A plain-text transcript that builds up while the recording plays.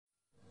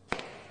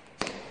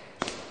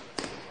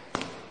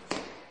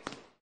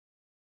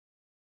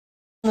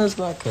smells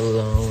my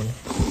cologne.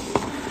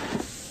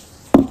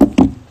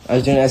 I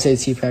was doing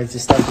SAT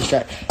practice. Stop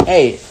distract.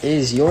 Hey,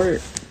 is your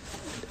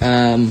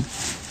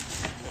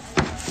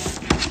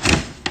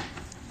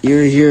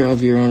you're here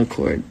of your own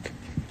accord.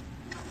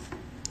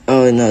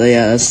 Oh no,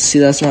 yeah.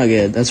 That's not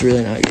good. That's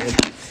really not good.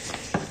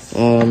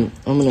 I'm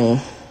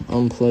gonna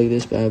unplug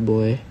this bad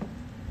boy.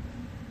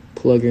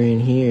 Plug her in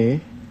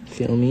here.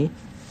 Feel me?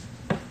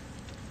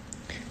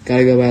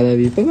 Gotta go. Bye. Love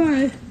you. Bye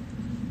bye.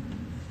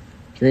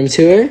 Room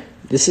tour.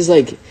 This is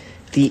like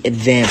the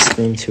advanced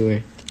room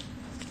tour.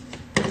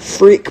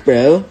 Freak,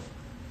 bro.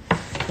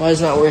 Why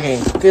is it not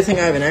working? Good thing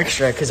I have an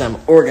extra because I'm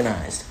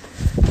organized.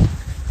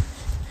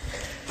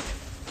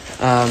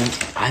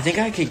 I think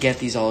I could get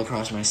these all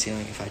across my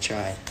ceiling if I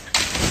tried.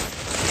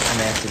 I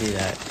may have to do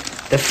that.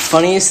 The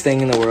funniest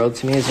thing in the world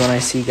to me is when I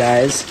see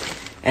guys,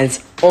 and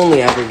it's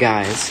only ever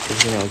guys,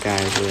 because, you know,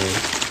 guys really,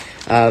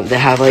 they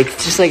have, like,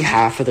 just, like,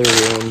 half of their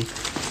room,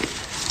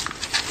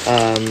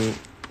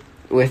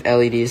 with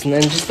LEDs, and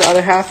then just the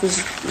other half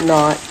is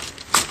not.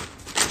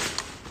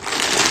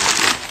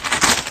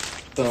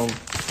 Boom.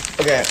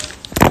 Okay.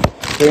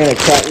 We're gonna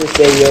crack this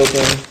baby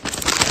open.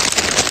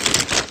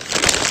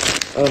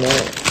 Oh,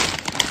 no.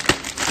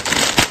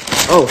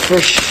 Oh, for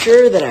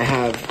sure that I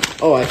have.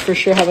 Oh, I for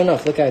sure have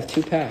enough. Look, I have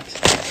 2 packs.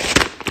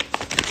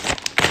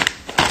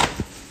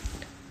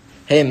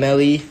 Hey,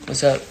 Melly.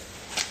 What's up?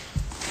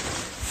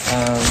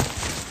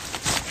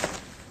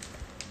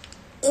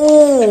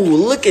 Oh,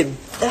 look at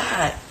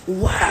that.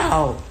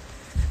 Wow.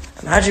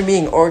 Imagine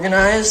being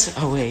organized.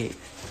 Oh, wait.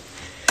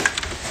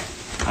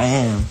 I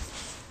am.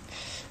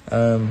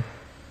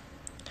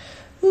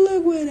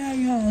 Look what I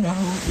got.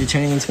 Oh, you're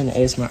turning into an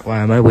ASMR.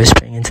 Wow, am I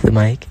whispering into the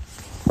mic?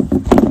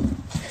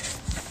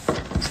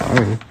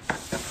 Sorry.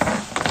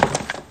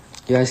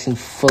 You guys can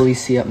fully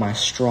see up my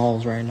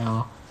straws right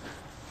now.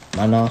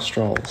 My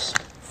nostrils.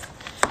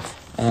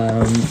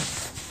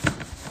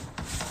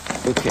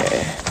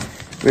 Okay.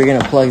 We're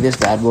gonna plug this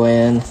bad boy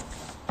in.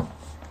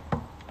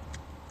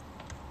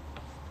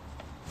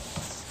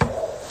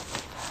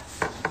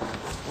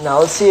 Now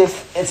let's see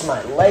if it's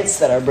my lights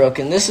that are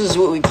broken. This is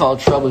what we call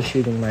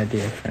troubleshooting, my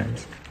dear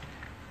friends.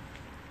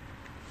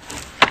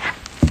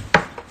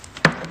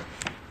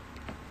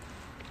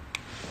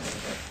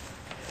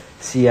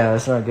 See, yeah,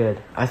 that's not good.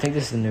 I think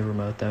this is the new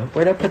remote, though.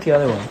 Where'd I put the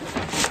other one?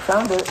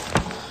 Found it.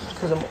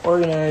 Because I'm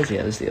organized.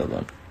 Yeah, this is the old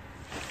one.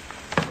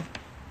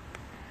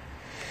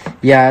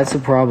 Yeah, that's a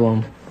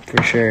problem.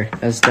 For sure.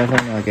 That's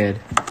definitely not good.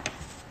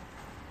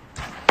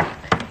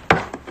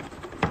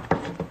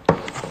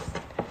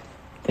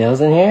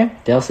 Dale's in here?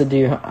 Dale said, do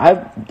your...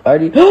 I've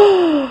already...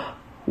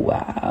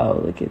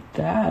 Wow, look at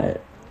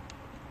that.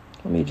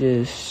 Let me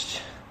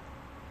just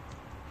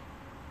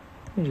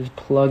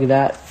plug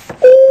that.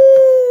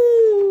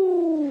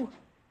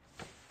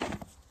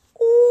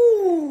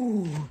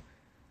 Ooh!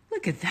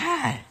 Look at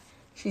that.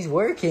 She's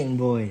working,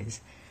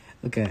 boys.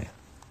 Okay.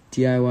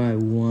 DIY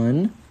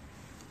 1.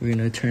 We're going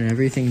to turn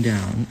everything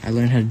down. I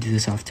learned how to do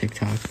this off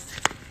TikTok.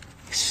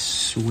 I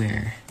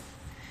swear.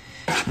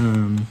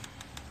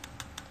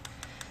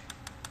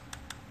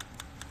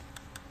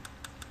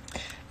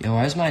 Yo,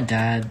 why is my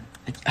dad...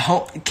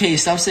 Okay,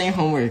 stop saying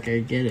homework. I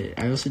get it.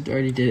 I also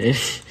already did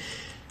it.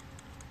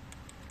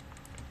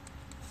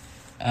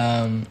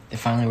 It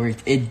finally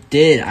worked. It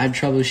did. I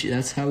troubleshoot.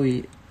 That's how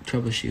we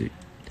troubleshoot.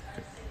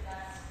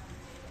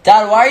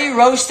 Dad, why are you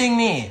roasting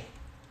me?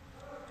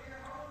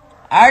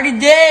 I already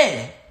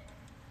did.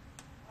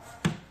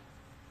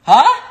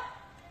 Huh?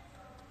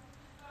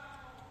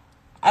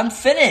 I'm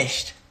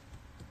finished.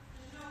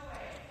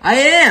 I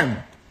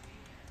am.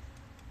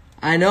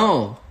 I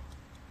know.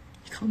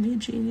 Call me a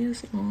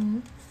genius.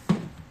 Aww.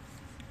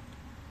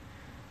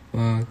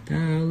 Walked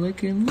out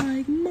looking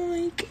like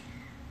Mike.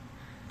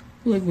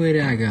 Look what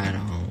I got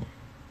on.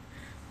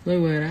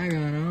 Look what I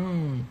got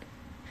on.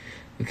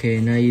 Okay,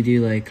 now you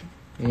do like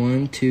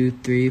 1, 2,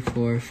 3,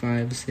 4,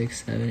 5,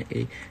 6, 7,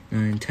 8,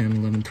 9, 10,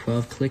 11,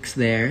 12 clicks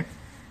there.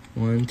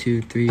 1,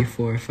 2, 3,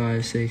 4,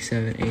 5, 6,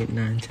 7, 8,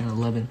 9, 10,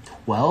 11,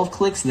 12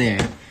 clicks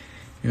there.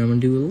 And I'm gonna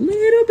do a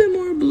little bit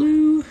more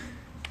blue,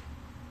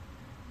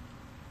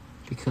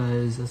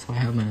 because that's how I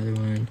have my other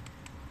one.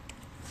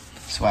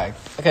 Swag.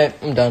 Okay,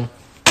 I'm done.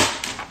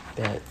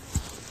 Bet.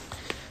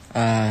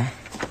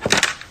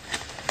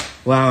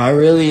 Wow, I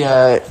really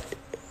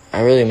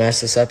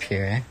messed this up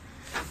here, eh?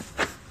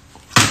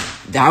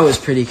 That was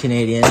pretty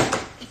Canadian.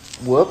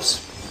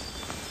 Whoops.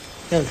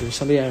 No, there's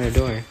somebody at our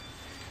door.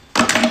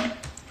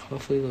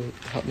 Hopefully they'll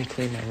help me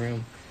clean my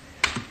room.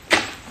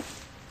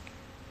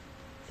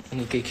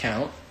 Any good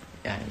count?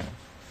 Yeah, I know.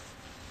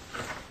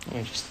 Let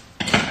me just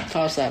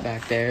toss that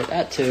back there.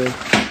 That too.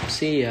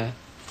 See ya.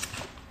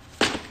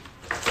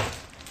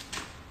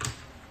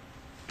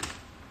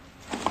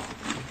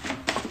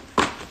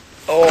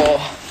 Oh.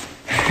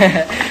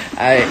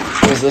 I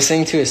was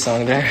listening to a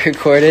song that I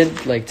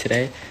recorded, like,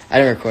 today. I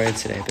didn't record it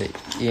today, but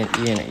you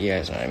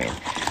guys know what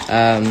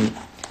I mean.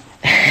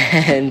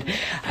 And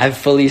I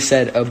fully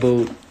said a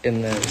boat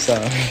in the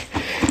song,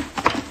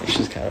 which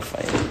is kind of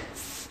funny.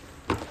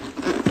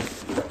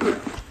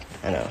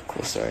 I know, cool.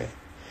 Cool story.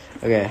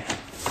 Okay.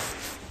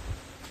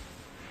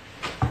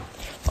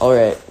 All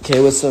right. Okay.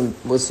 What's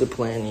the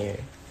plan here,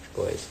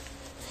 boys?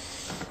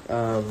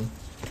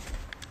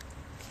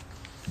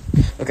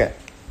 Okay.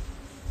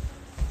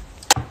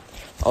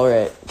 All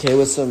right. Okay.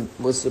 What's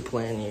the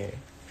plan here,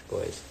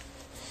 boys?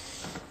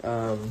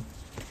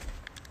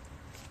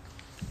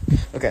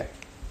 Okay.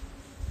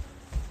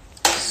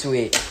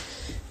 Sweet.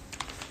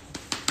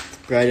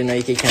 Bro, I didn't know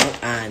you could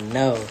count. I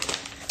know.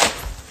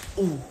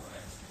 Ooh.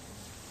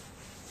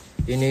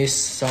 Your new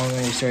song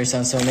and your story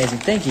sounds so amazing.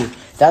 Thank you.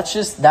 That's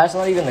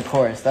not even the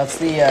chorus. That's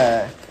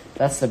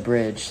the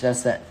bridge.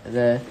 That's that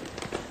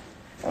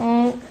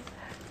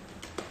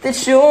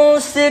you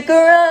won't stick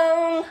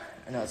around.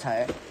 I know it's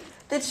higher.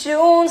 That you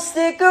won't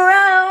stick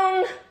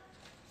around.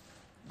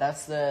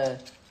 That's the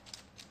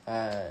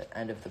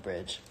end of the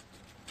bridge.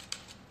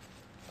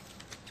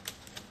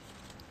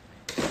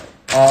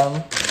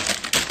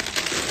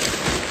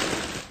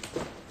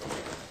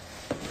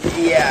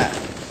 Yeah.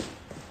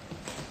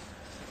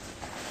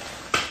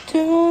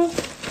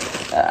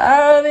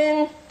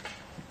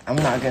 I'm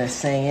not gonna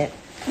sing it,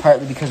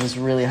 partly because it's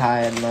really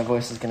high and my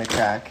voice is gonna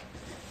crack.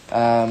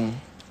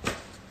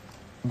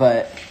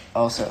 But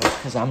also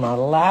because I'm not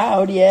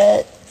allowed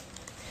yet.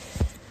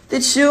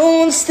 That you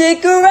won't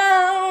stick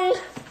around.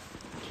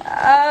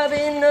 I've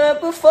been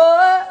up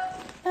before.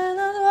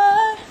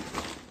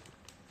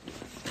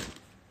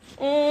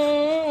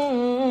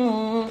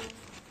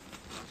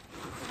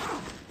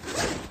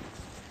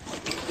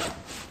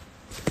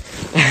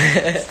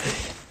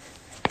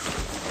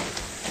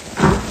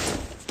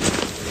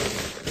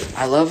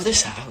 I love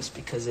this house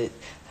because it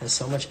has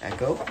so much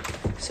echo.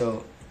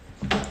 So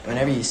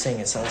whenever you sing,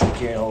 it sounds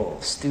like you're in a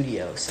little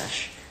studio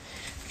sesh,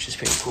 which is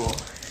pretty cool.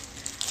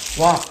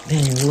 Walked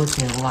in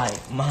looking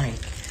like Mike.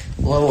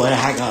 Look what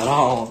I got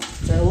on.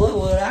 Look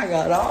what I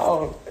got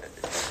on.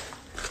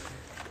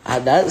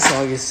 That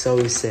song is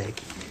so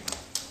sick.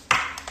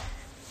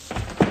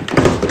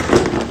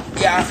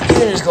 Yeah, you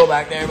can just go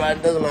back there, but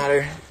it doesn't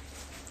matter.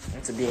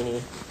 That's a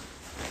beanie.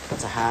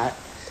 That's a hat.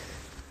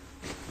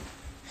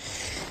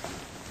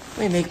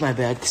 Let me make my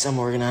bed because I'm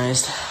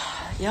organized.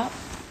 Yep.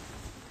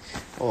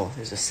 Oh,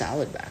 there's a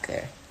salad back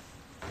there.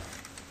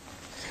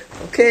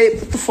 Okay,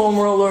 put the foam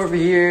roller over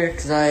here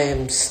because I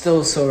am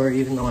still sore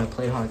even though I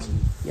played hockey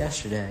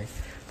yesterday.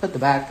 Put the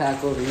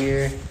backpack over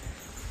here.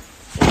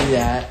 Do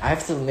that. I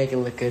have to make it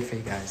look good for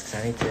you guys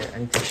because I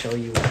need to show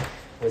you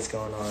what's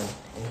going on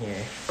in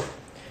here.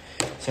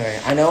 Sorry,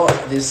 I know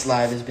this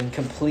live has been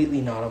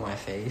completely not on my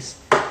face.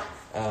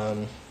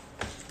 My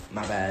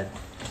bad.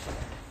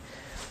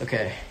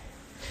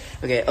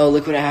 Okay, oh,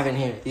 look what I have in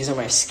here. These are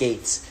my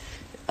skates.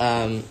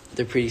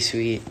 They're pretty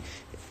sweet.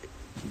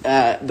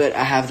 But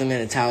I have them in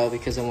a towel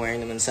because I'm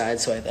wearing them inside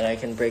so that I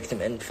can break them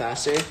in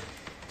faster.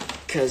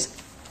 Because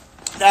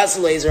that's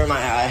a laser in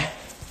my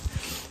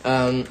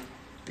eye.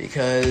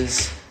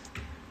 Because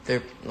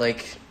they're,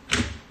 like,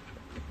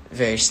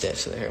 very stiff,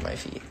 so they hurt my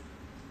feet.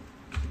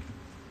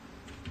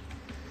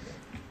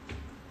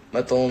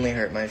 But they'll only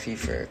hurt my feet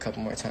for a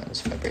couple more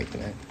times if I break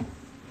them in.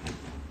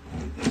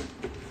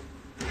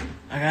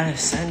 I gotta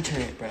center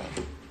it, bro.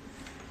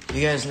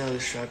 You guys know the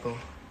struggle.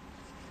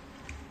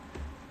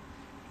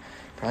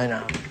 Probably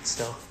not, but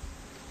still.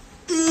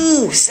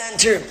 Ooh,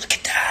 center. Look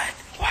at that.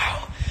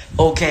 Wow.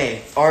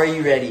 Okay, are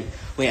you ready?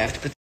 Wait, I have to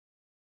put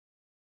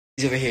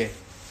these over here.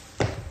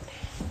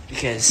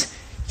 Because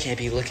you can't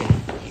be looking.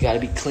 You gotta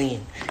be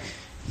clean.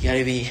 You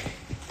gotta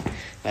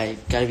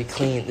be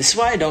clean. This is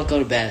why I don't go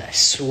to bed. I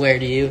swear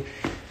to you.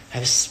 I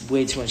have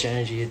way too much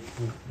energy at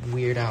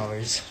weird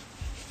hours.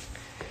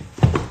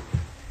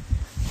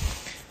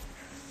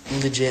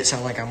 Legit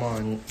sound like I'm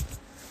on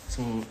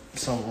some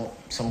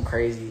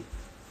crazy.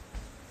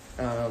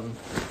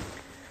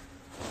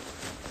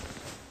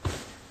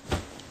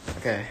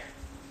 Okay,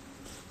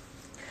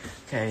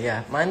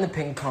 yeah. Mind the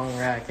ping pong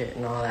racket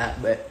and all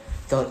that, but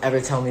don't ever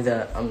tell me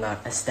that I'm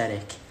not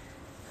aesthetic.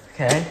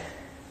 Okay?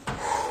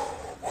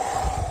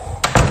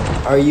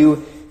 Are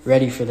you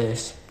ready for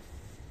this?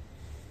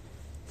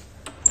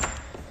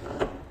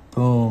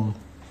 Boom.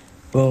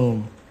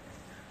 Boom.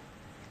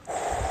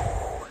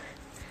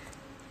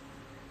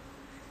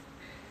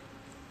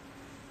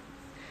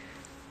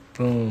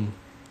 Boom.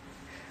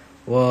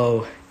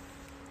 Whoa.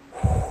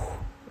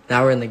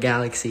 Now we're in the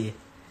galaxy.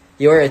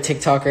 You're a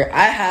TikToker.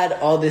 I had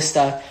all this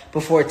stuff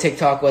before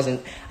TikTok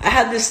wasn't... I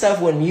had this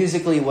stuff when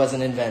Musical.ly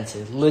wasn't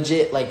invented.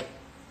 Legit, like,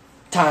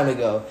 time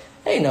ago.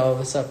 Hey, Noah,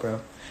 what's up,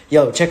 bro?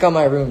 Yo, check out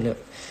my room.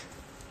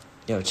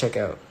 Yo, check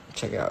out.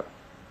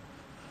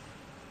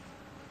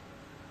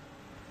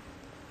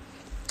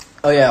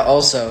 Oh, yeah,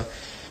 also...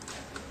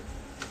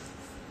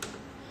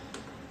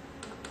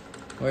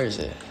 Where is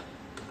it?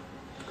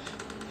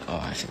 Oh,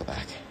 I have to go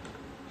back.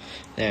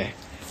 There.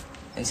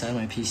 Inside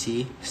my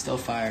PC. Still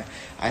fire.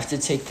 I have to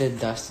take the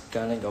dust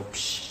gun and go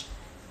psh.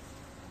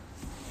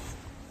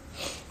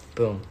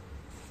 Boom.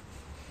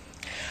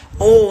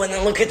 Oh, and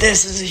then look at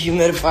this. This is a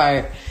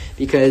humidifier.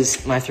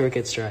 Because my throat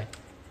gets dry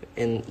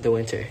in the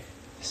winter.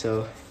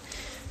 So,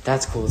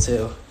 that's cool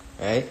too.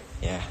 Right?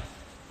 Yeah.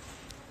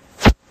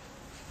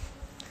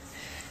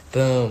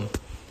 Boom.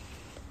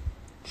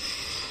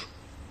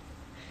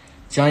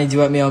 Johnny, do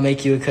what me? I'll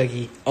make you a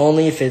cookie.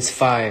 Only if it's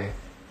fire.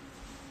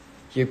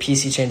 Your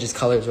PC changes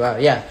colors. Wow.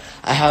 Yeah.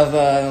 I have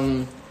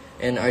an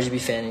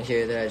RGB fan in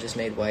here that I just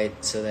made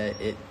white so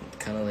that it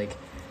kind of like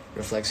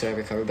reflects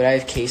whatever cover. But I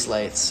have case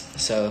lights.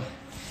 So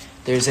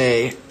there's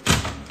a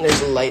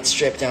light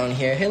strip down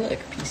here. Hey, look.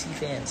 PC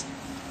fans.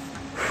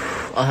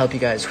 I'll help you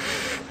guys.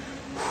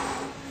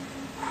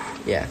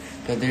 Yeah.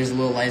 But there's a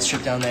little light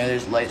strip down there.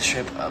 There's a light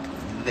strip up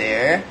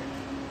there.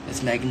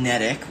 It's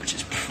magnetic, which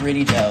is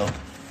pretty dope.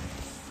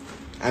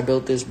 I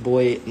built this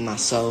boy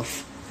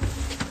myself.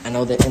 I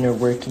know the inner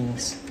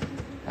workings.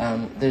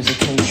 There's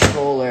a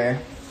controller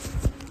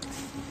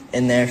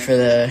in there for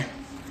the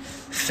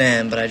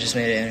fan, but I just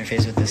made an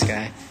interface with this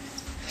guy.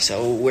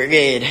 So we're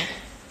good.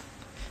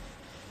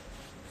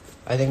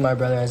 I think my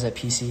brother has that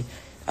PC.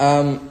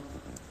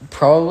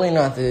 Probably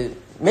not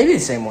maybe the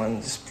same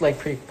one. Just like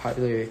pretty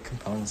popular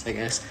components, I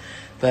guess.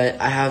 But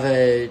I have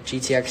a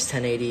GTX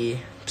 1080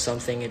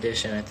 something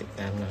edition.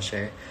 I'm not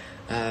sure.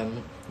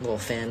 Little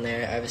fan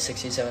there. I have a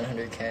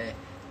 6700K.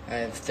 I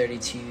have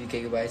 32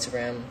 gigabytes of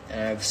RAM,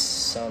 and I have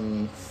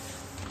some,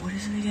 what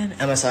is it again?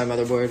 MSI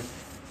motherboard,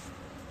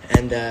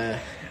 and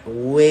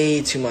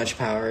way too much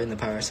power in the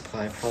power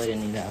supply. Probably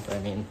didn't need that, but I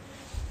mean,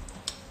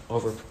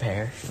 over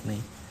prepare. Feel me?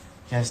 You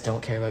guys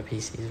don't care about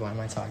PCs. Why am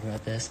I talking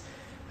about this?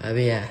 But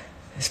yeah,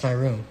 it's my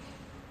room.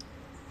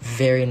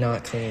 Very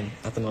not clean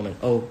at the moment.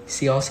 Oh,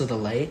 see also the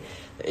light?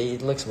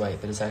 It looks white,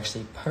 but it's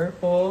actually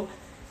purple.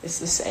 It's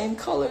the same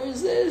color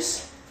as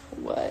this.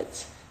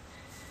 What?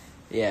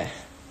 Yeah.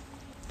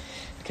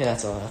 Okay,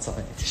 that's all I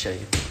need to show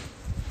you.